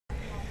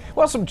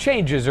Well, some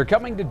changes are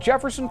coming to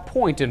Jefferson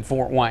Pointe in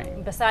Fort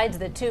Wayne. Besides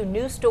the 2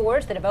 new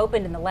stores that have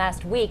opened in the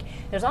last week,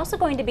 there's also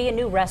going to be a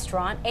new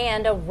restaurant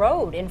and a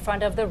road in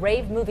front of the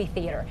Rave movie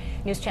theater.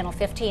 News Channel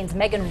 15's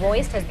Megan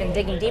Royst has been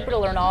digging deeper to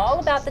learn all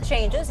about the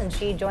changes, and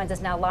she joins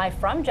us now live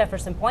from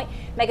Jefferson Pointe.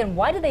 Megan,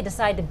 why did they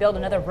decide to build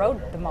another road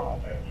at the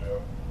mall?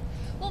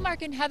 Well,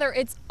 Mark and Heather,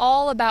 it's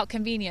all about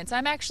convenience.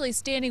 I'm actually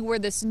standing where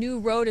this new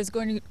road is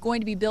going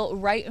to be built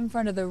right in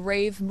front of the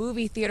Rave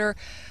movie theater.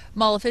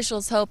 Mall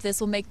officials hope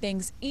this will make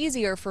things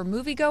easier for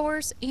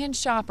moviegoers and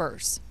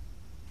shoppers.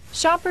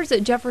 Shoppers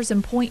at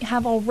Jefferson Pointe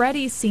have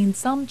already seen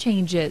some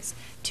changes.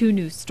 2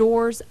 new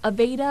stores,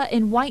 Aveda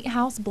and White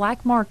House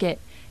Black Market.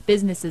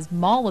 Businesses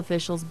mall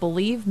officials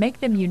believe make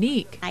them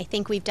unique. I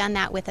think we've done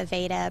that with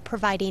Aveda,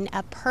 providing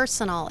a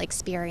personal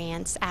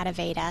experience at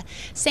Aveda.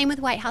 Same with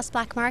White House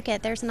Black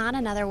Market. There's not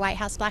another White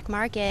House Black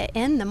Market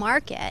in the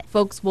market.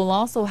 Folks will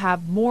also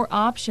have more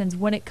options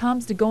when it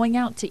comes to going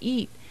out to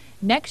eat.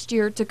 Next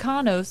year,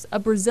 Tucanos, a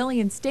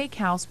Brazilian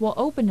steakhouse, will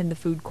open in the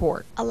food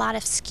court. A lot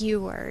of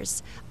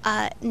skewers,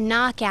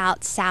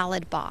 knockout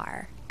salad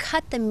bar.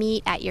 Cut the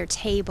meat at your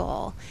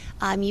table.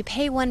 You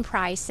pay one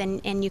price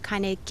and you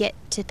kind of get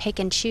to pick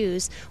and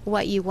choose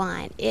what you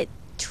want.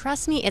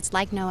 Trust me, it's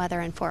like no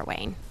other in Fort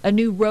Wayne. A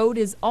new road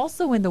is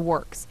also in the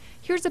works.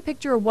 Here's a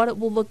picture of what it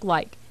will look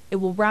like. It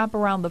will wrap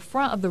around the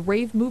front of the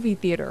Rave movie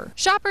theater.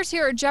 Shoppers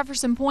here at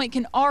Jefferson Pointe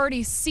can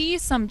already see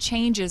some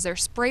changes.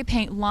 There's spray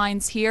paint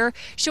lines here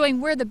showing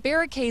where the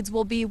barricades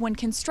will be when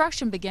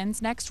construction begins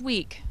next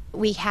week.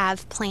 We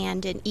have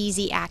planned an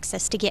easy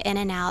access to get in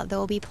and out. There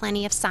will be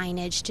plenty of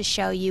signage to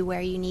show you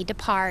where you need to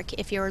park.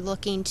 If you're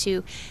looking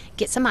to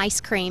get some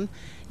ice cream,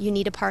 you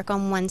need to park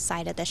on one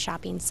side of the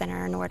shopping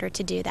center in order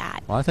to do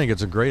that. Well, I think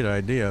it's a great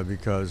idea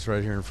because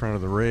right here in front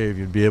of the Rave,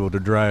 you'd be able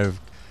to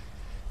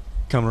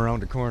come around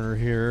the corner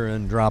here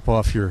and drop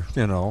off your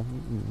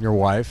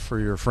wife or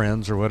your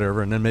friends or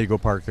whatever, and then maybe go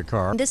park the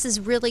car. This is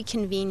really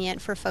convenient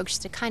for folks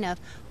to kind of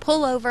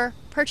pull over,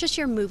 purchase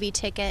your movie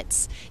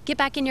tickets, get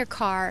back in your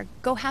car,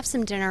 go have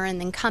some dinner, and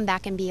then come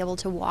back and be able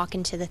to walk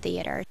into the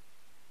theater.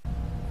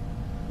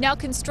 Now,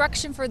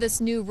 construction for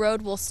this new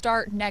road will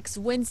start next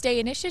Wednesday,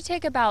 and it should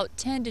take about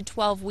 10 to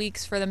 12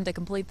 weeks for them to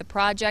complete the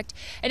project.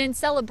 And in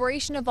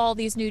celebration of all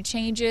these new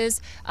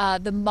changes,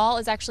 the mall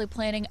is actually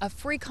planning a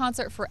free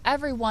concert for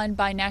everyone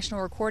by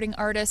national recording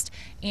artist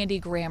Andy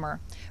Grammer.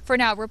 For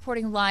now,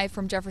 reporting live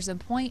from Jefferson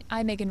Pointe,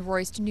 I'm Megan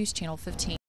Royst, News Channel 15.